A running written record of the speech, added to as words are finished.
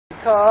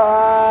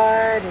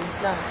card.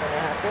 It's not gonna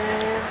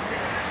happen.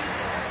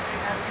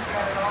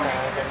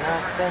 Cause I'm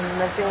not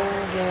gonna sing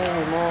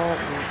anymore.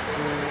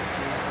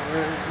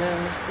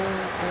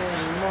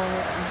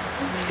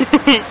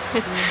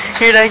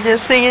 You're not gonna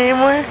sing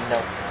anymore? No.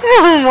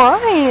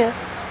 Why?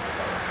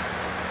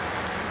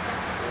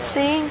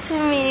 Sing to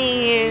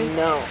me.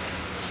 No.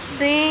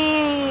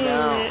 Sing.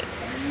 No.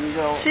 You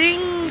don't.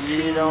 Sing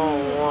to You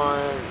don't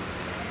want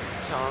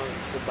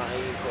Tonks to buy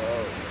you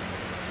clothes.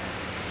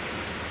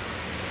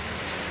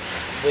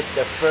 With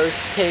the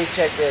first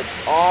paycheck,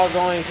 it's all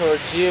going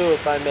towards you.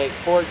 If I make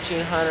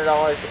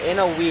 $1,400 in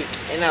a week,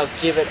 and I'll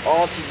give it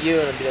all to you,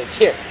 and I'll be like,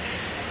 here,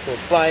 go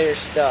buy your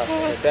stuff,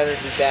 and I better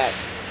be back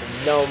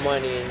with no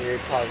money in your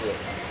pocket.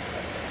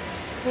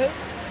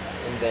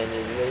 And then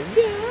you'll be like,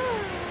 yeah,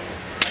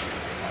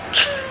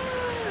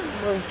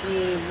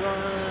 monkey,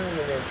 run,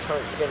 and then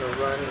Tonk's gonna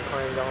run and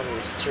climb down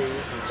these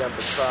trees and jump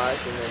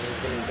across, and then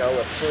he's gonna go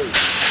with Flea.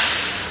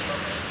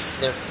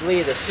 And then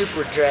Flea, the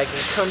super dragon,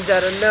 comes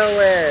out of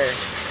nowhere.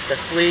 The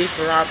Flea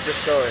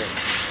Velociraptor.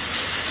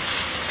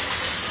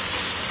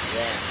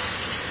 Yeah.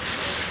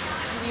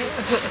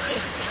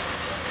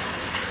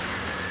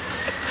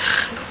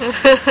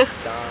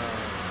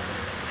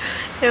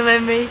 Stop. Am I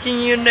making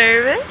you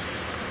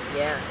nervous?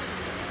 Yes.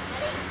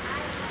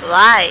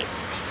 Why?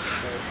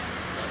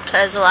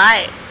 Cause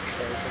why?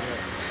 Because I'm not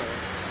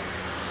Tonks.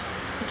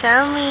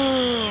 Tell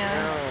me.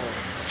 No.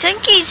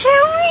 Chunky,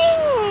 tell me.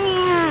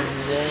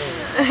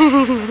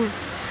 No.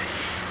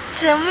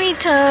 Tell me,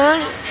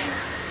 Tongue.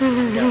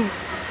 No.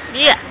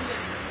 Yes.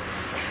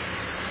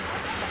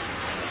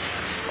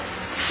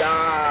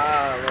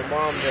 Stop. My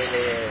mom's over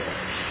there.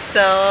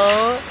 So,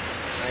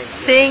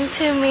 sing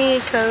to me,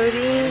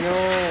 Cody. No.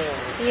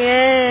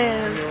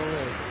 Yes. No.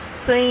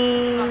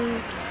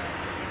 Please.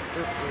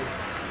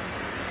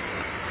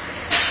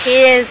 He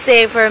didn't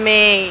sing for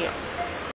me.